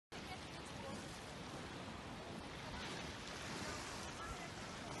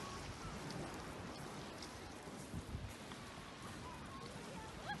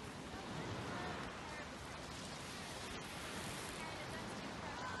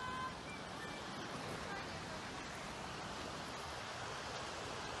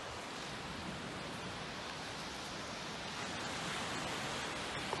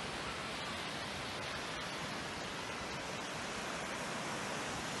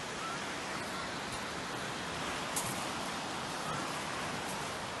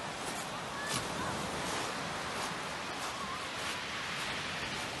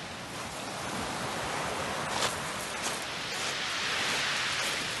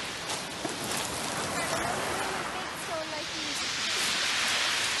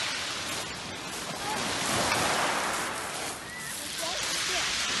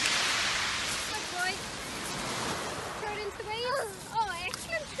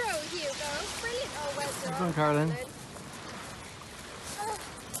done, Carolyne.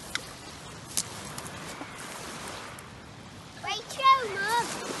 Right through, Mum.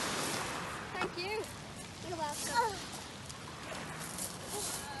 Thank you. You're welcome.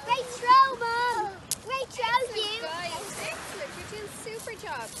 Right through, Mum. Right through, you. Guys, excellent. You're doing a super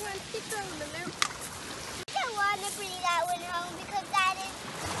job. Go on, keep rolling them now. I don't want to bring that one home because that is...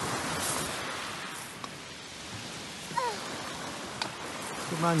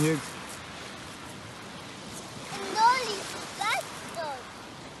 Come on, Hugo. And Lolly, that's good.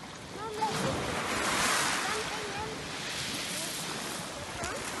 Mum, look. Something else.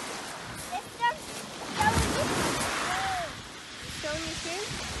 Sister, Showing your shoes?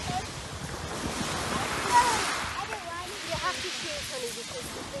 no, I don't want to. You have to shoes, honey, because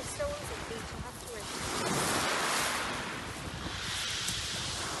there's stones at the beach. You have to wear shoes.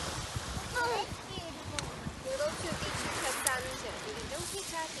 Oh, it's beautiful. You'll go to a beach with that sand in it. You don't be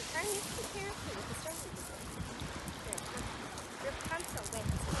careful. Karen, you have to be careful with the stones. There. Your pants are wet.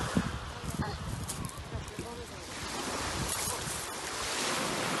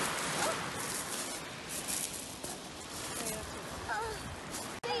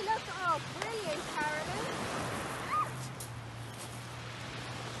 Hey, look. Oh, brilliant, Carolyne.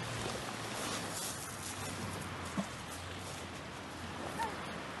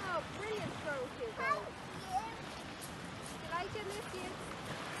 Oh, brilliant throw, Hugo. You like it, Lucy?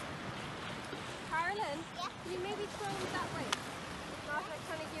 Carolyne? Yeah. Can you maybe throw them that way? Not like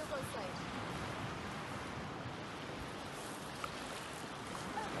kind of Hugo's side.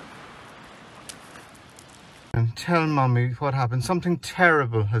 And tell Mommy what happened. Something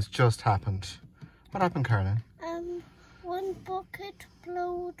terrible has just happened. What happened, Carolyne? One bucket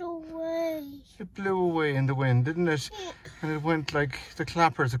blew away. It blew away in the wind, didn't it? Yeah. And it went like the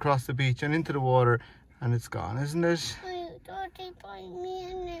clappers across the beach and into the water, and it's gone, isn't it? Daddy, buy me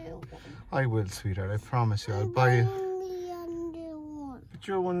a new one. I will, sweetheart. I promise you. I'll buy you. me a new one. But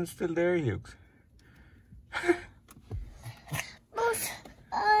your one is still there, Hugo. But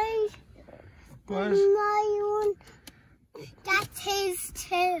What? my one, that's his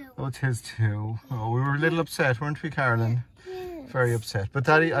too. Oh, it's his too. Oh, we were a little upset, weren't we, Carolyne? Yes. Very upset. But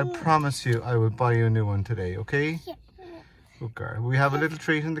Daddy, I promise you, I will buy you a new one today, okay? Yeah. Good girl. We have a little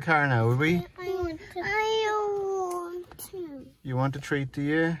treat in the car now, will we? I want to. You want a treat, do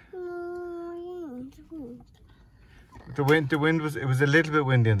you? No, The wind was, it was a little bit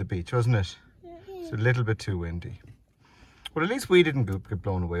windy on the beach, wasn't it? It's a little bit too windy. Well, at least we didn't get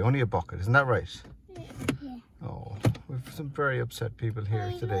blown away, only a bucket, isn't that right? Yeah. Oh, we've some very upset people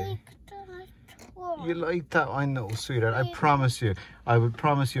here today. Like that one. You like that? I know, sweetheart. I promise you. I would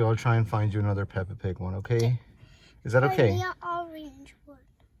promise you I'll try and find you another Peppa Pig one, okay? Is that okay? An orange one.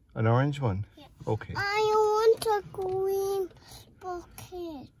 An orange one? Yeah. Okay. I want a green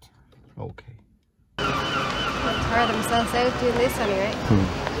bucket. Okay. They'll tire themselves out doing this anyway.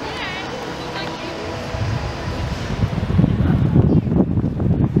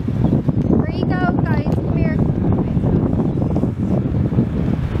 Where you go, guys? Come here.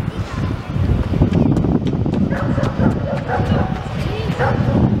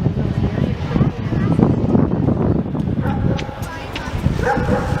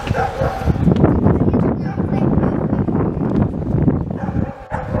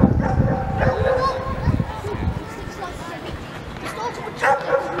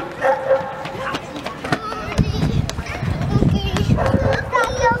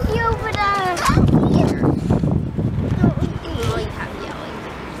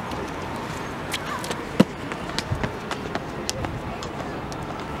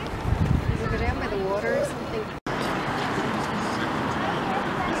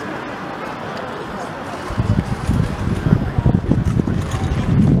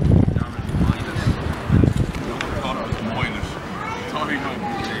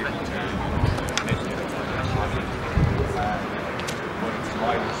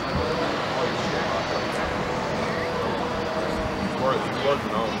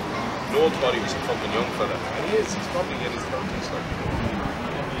 No one thought he was a fucking young fella. And he is, he's probably in his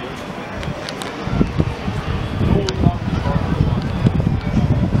 30s.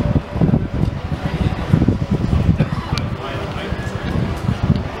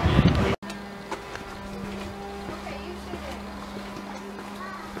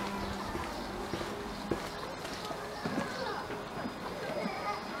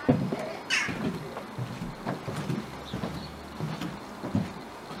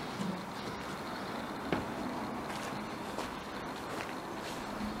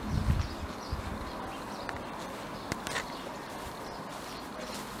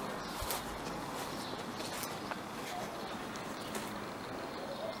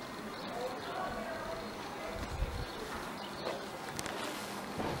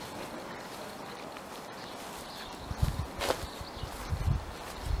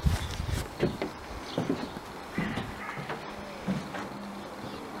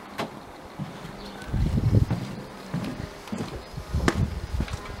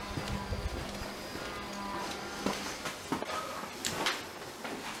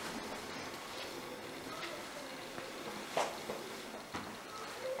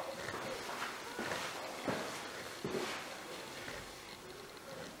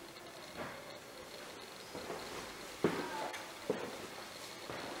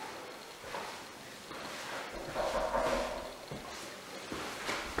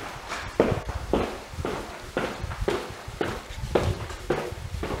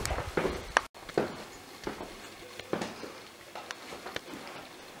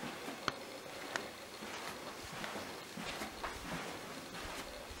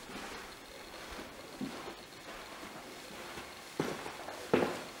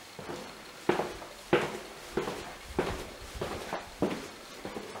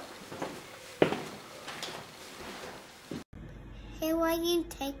 Who are you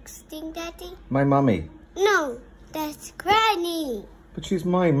texting, Daddy? My mummy. No, that's Granny. But she's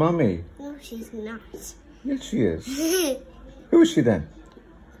my mummy. No, she's not. Yes, she is. Who is she then?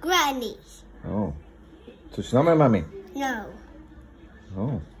 Granny. Oh. So she's not my mummy? No.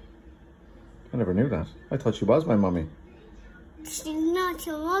 Oh. I never knew that. I thought she was my mummy. She's not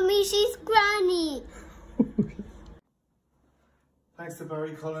your mommy, she's Granny. Thanks to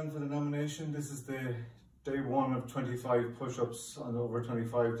Barry Cullen for the nomination. This is the day 1 of 25 push-ups on over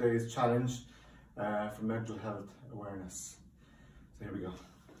 25 days challenge for mental health awareness. So here we go.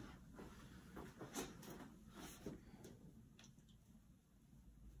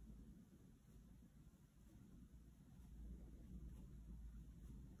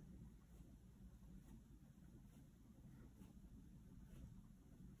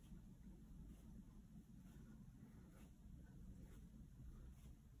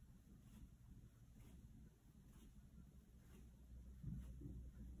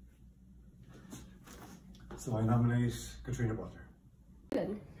 So I nominate Katrina Butler.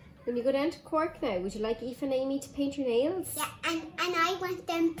 When you go down to Cork now, would you like Aoife and Amy to paint your nails? Yeah, and I want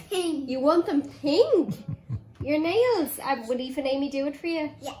them pink. You want them pink? Your nails? Would Aoife and Amy do it for you?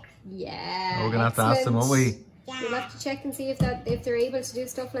 Yeah. Yeah. We're gonna have to ask them, won't we? Yeah. We'll have to check and see if they're able to do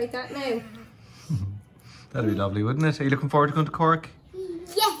stuff like that now. That'd be lovely, wouldn't it? Are you looking forward to going to Cork?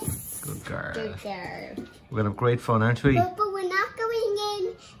 Yes. Good girl. Good girl. We're gonna have great fun, aren't we? But we're not going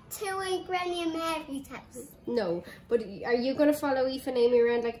in to a Granny and Mary's house. No, but are you going to follow Aoife and Amy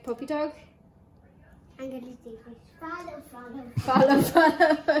around like a puppy dog? I'm going to do follow. Follow.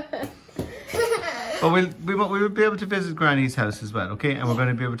 But we'll be able to visit Granny's house as well, okay? And we're going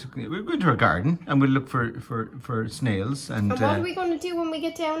to be able to, we're going to her garden and we'll look for snails. And what are we going to do when we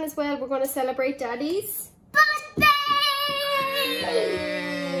get down as well? We're going to celebrate Daddy's birthday!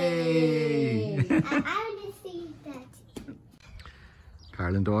 Yay! I want to see that.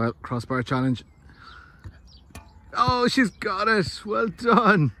 Carolyne Doyle, crossbar challenge. Oh, she's got it. Well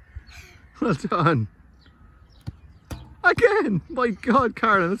done. Well done. Again. My God,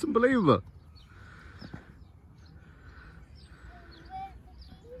 Carolyne, that's unbelievable.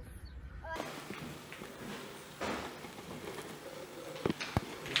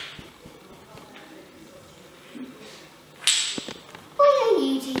 Why are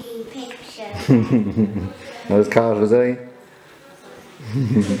you taking pictures? That was Carl, was I? You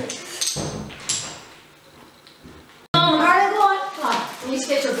need to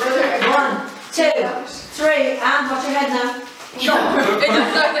get your brother. 1, 2, 3, and watch your head now. No, it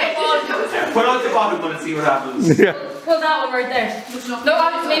doesn't look like all. Put out the bottom one and see what happens. Yeah. Pull that one right there. No,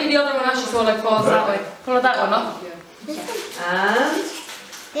 maybe the other one actually so like falls that way. Pull that one up. And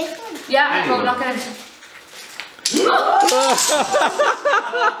This one? Yeah, go knock it in. Whoa!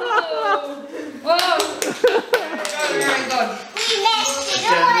 Very good. We messed it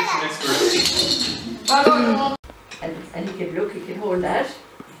all up. Well done. and he can look, he can hold that.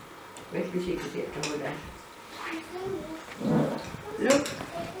 Wait till she can get to hold that. Look.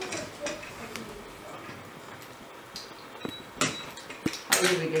 How do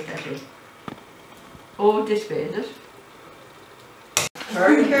we get that in? Oh, this way, is it?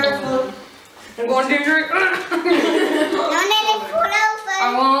 Very careful. I'm going to drink. Don't let it fall over. I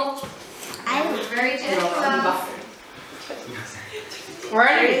won't. I was very gentle.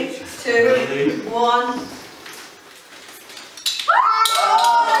 Ready? 3, 2, 1.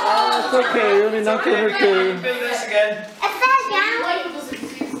 It's okay, you're only not going to Do this again. It fell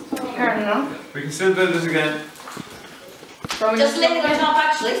down. Turn it on. We can still build this again. Just lay it on top,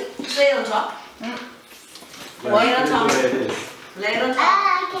 actually. Just lay it on top. Lay it on top. Lay it on top.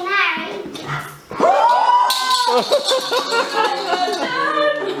 Canary.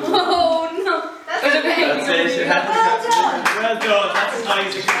 Oh no! There's a baby. That's it. It has to well done. That's as high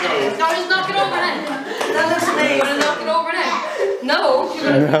as it can go. No, just knock it over then. That looks You're amazing. gonna knock it over then. No, you're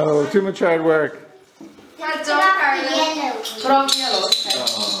gonna No, too much hard work. Well done, Yellow. put on the yellow.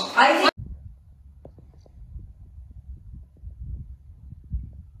 I think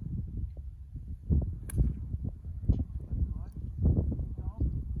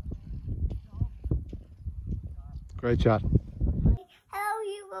Great chat. Hello,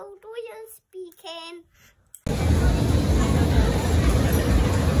 Hugo. Do you speaking?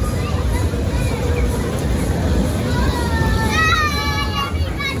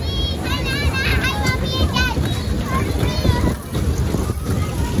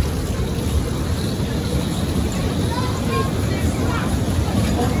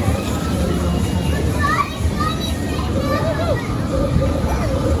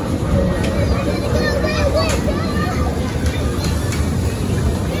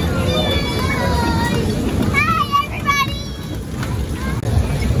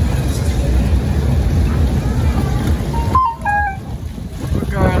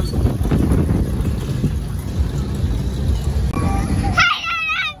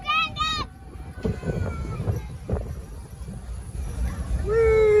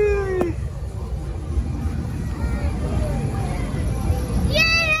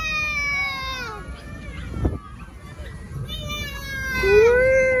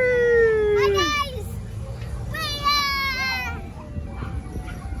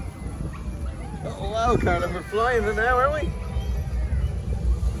 Oh wow, Carolyne, we're flying it now, aren't we?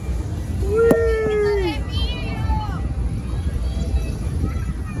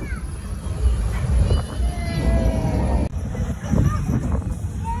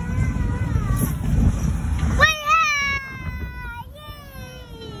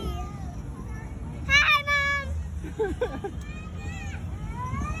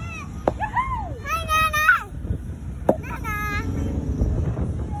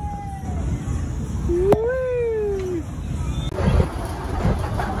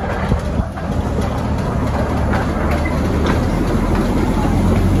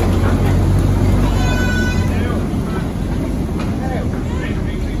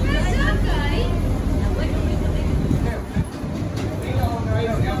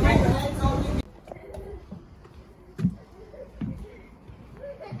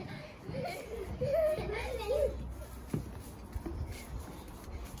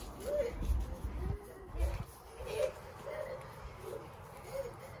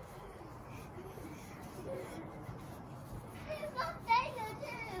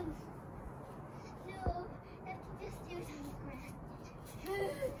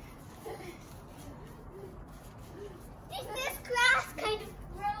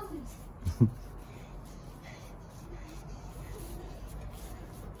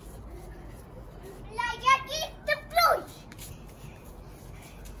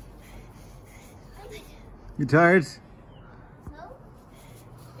 You tired? No.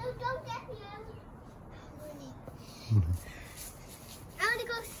 No, don't get me out. I want to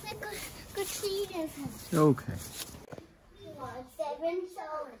go see this. Okay. 7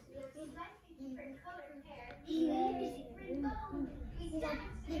 souls.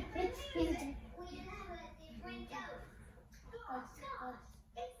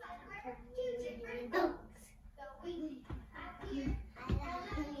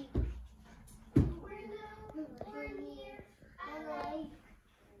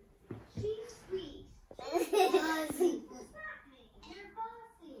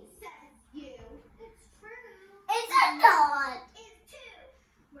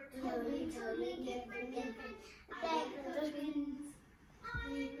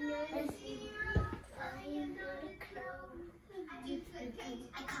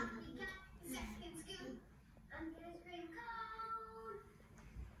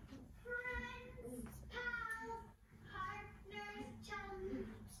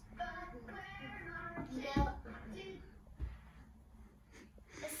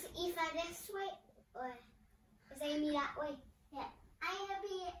 Is I this way or is Amy that way? Yeah. I'm gonna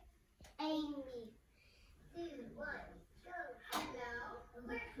be Amy. 2, 1, go. Hello.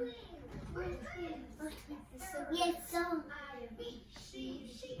 We're twins. We're twins. Yes, so I be she.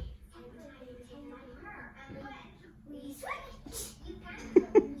 And her. And when we switch, you can't go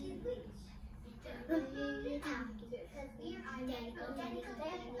to which. Don't you talk because we're identical,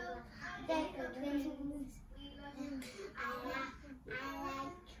 identical twins.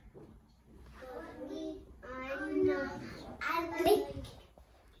 I like.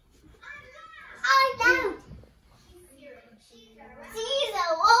 I know. She's a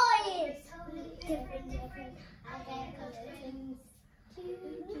warrior. Different. Identical twins. We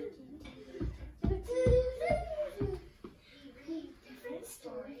read different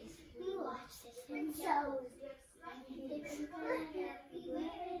stories. We watch different shows.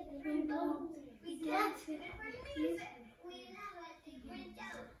 Different bones. We dance to different music. We love a different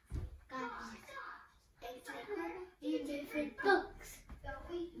dose. In different books. I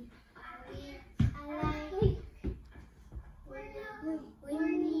like.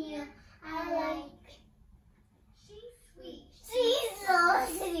 We're near. I like. She's sweet. She's so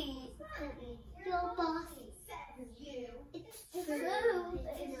sweet. Your boss says you. It's true.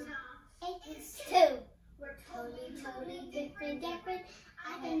 It's true. We're totally different.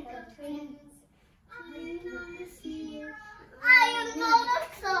 Identical twins. I'm not a sphere. I am not a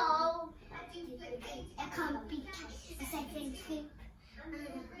soul. I can't be a second trip.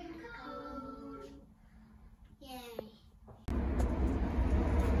 Yay.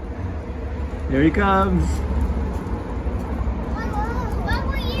 Here he comes. What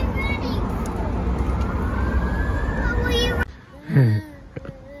were you running? What were you running?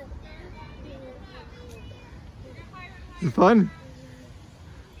 Is it fun?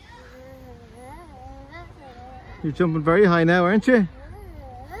 You're jumping very high now, aren't you?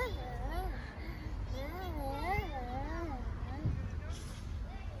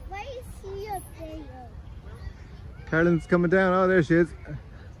 Why is he up there? Carolyne's coming down. Oh, there she is.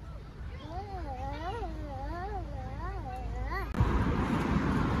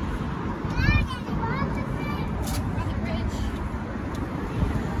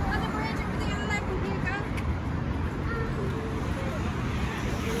 On the bridge over the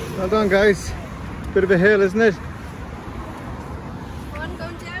Well done, guys. Bit of a hill, isn't it? One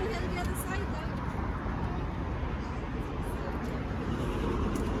going downhill the other side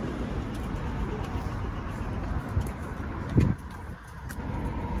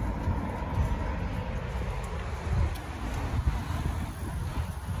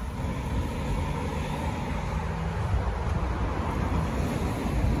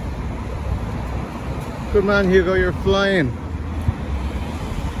though. Good man, Hugo, you're flying.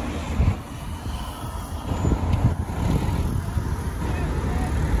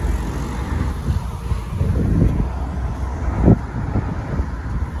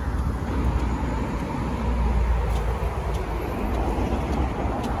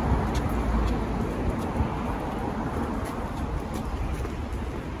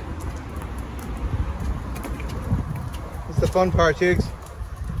 It's the fun part, Hughes. Just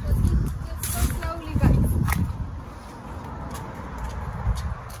go slowly, guys.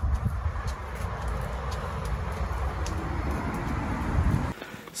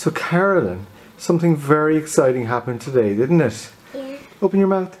 So Caroline, something very exciting happened today, didn't it? Yeah. Open your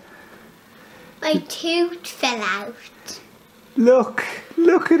mouth. My tooth fell out. Look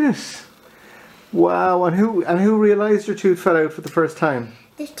at it. Wow, and who realised your tooth fell out for the first time?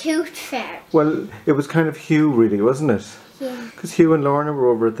 The tooth fell. Well, it was kind of Hugh really, wasn't it? Yeah. Because Hugh and Lorna were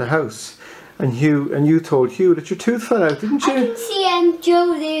over at the house. And you told Hugh that your tooth fell out, didn't you? I can see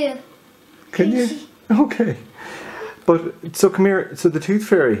Joe there. Can you? Okay. But, so come here, so the tooth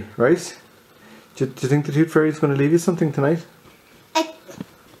fairy, right? Do you think the tooth fairy is going to leave you something tonight? Maybe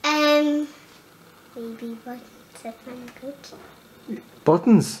buttons if I'm good.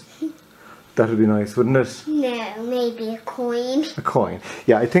 Buttons? That would be nice, wouldn't it? No, maybe a coin. A coin.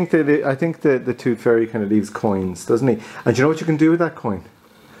 Yeah, I think the tooth fairy kind of leaves coins, doesn't he? And do you know what you can do with that coin?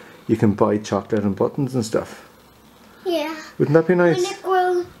 You can buy chocolate and buttons and stuff. Yeah. Wouldn't that be nice?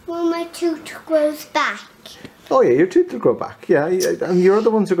 When my tooth grows back. Oh yeah, your tooth will grow back. Yeah, and your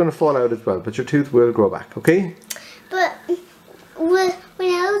other ones are going to fall out as well, but your tooth will grow back, okay? But when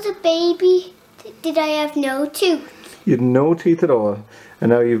I was a baby, did I have no tooth? You had no teeth at all, and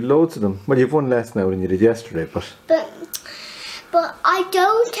now you've loads of them. Well, you've one less now than you did yesterday, but But I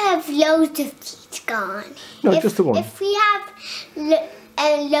don't have loads of teeth gone. No, just the one. If we have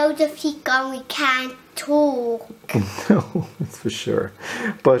loads of teeth gone, we can't talk. no, that's for sure.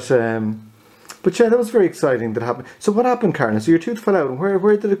 But yeah, that was very exciting that happened. So what happened, Caroline? So your tooth fell out, and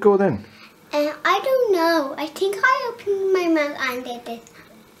where did it go then? I don't know. I think I opened my mouth and did it.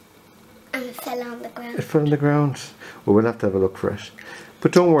 And it fell on the ground. It fell on the ground. Well, we'll have to have a look for it.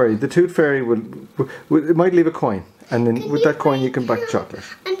 But don't worry, the tooth fairy it might leave a coin, and then with that coin you can buy chocolate.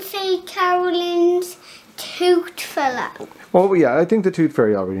 And say Caroline's tooth fell out. Oh yeah, I think the tooth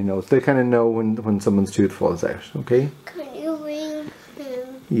fairy already knows. They kind of know when someone's tooth falls out. Okay. Can you ring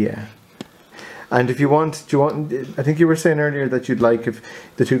him? Yeah. And if you want, I think you were saying earlier that you'd like if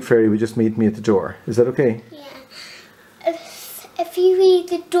the tooth fairy would just meet me at the door. Is that okay? Yeah. If you read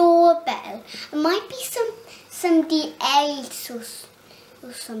the doorbell, it might be somebody else or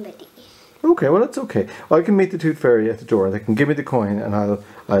somebody. Okay, well that's okay. I can meet the tooth fairy at the door. They can give me the coin, and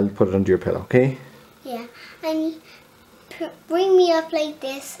I'll put it under your pillow. Okay? Yeah, and bring me up like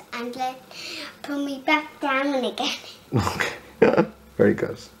this, and put me back down again. Okay. Very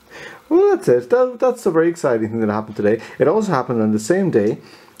good. Well, that's it. That's a very exciting thing that happened today. It also happened on the same day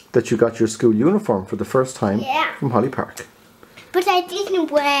that you got your school uniform for the first time from Holly Park. But I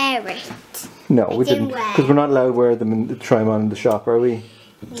didn't wear it. No, we didn't. Because we're not allowed to wear them and try them on in the shop, are we?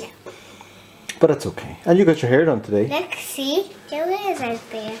 No. But that's okay. And you got your hair done today. Look, see? Joe is out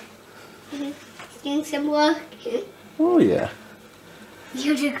there. Doing some work. Oh, yeah.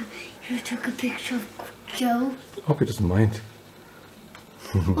 You took a picture of Joe. Hope he doesn't mind.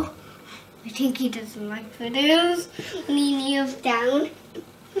 Oh, I think he doesn't like videos. And he kneels down.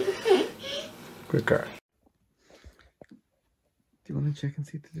 Good girl. Do you want to check and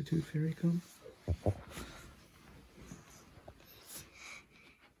see did the tooth fairy come?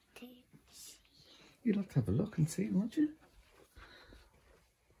 You'd have to have a look and see, won't you?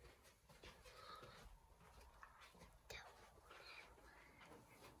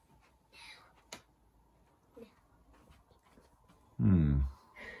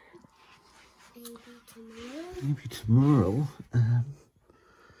 Maybe tomorrow.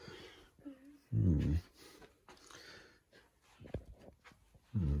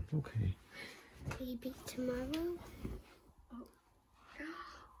 Okay. Maybe tomorrow.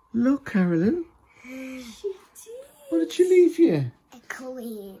 Look, Caroline. What did she leave you? A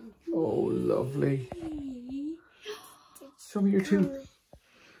coin. Oh, lovely. Show me your tooth.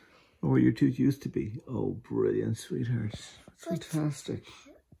 Oh, where your tooth used to be. Oh, brilliant, sweetheart. Fantastic.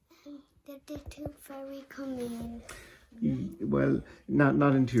 Did the tooth fairy come in? Well,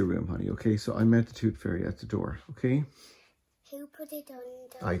 not into your room, honey, okay? So I met the tooth fairy at the door, okay? Who put it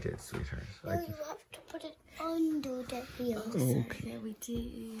under? I did, sweetheart. No, you have to put it under the heel. Okay. Yeah, we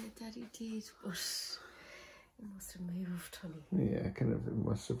did. Daddy did, but it must have moved, honey. Yeah, kind of, it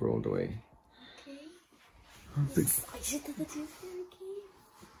must have rolled away. Okay. Oh, big. Excited that the tooth fairy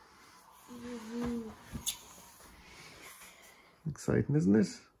came. Exciting, isn't it?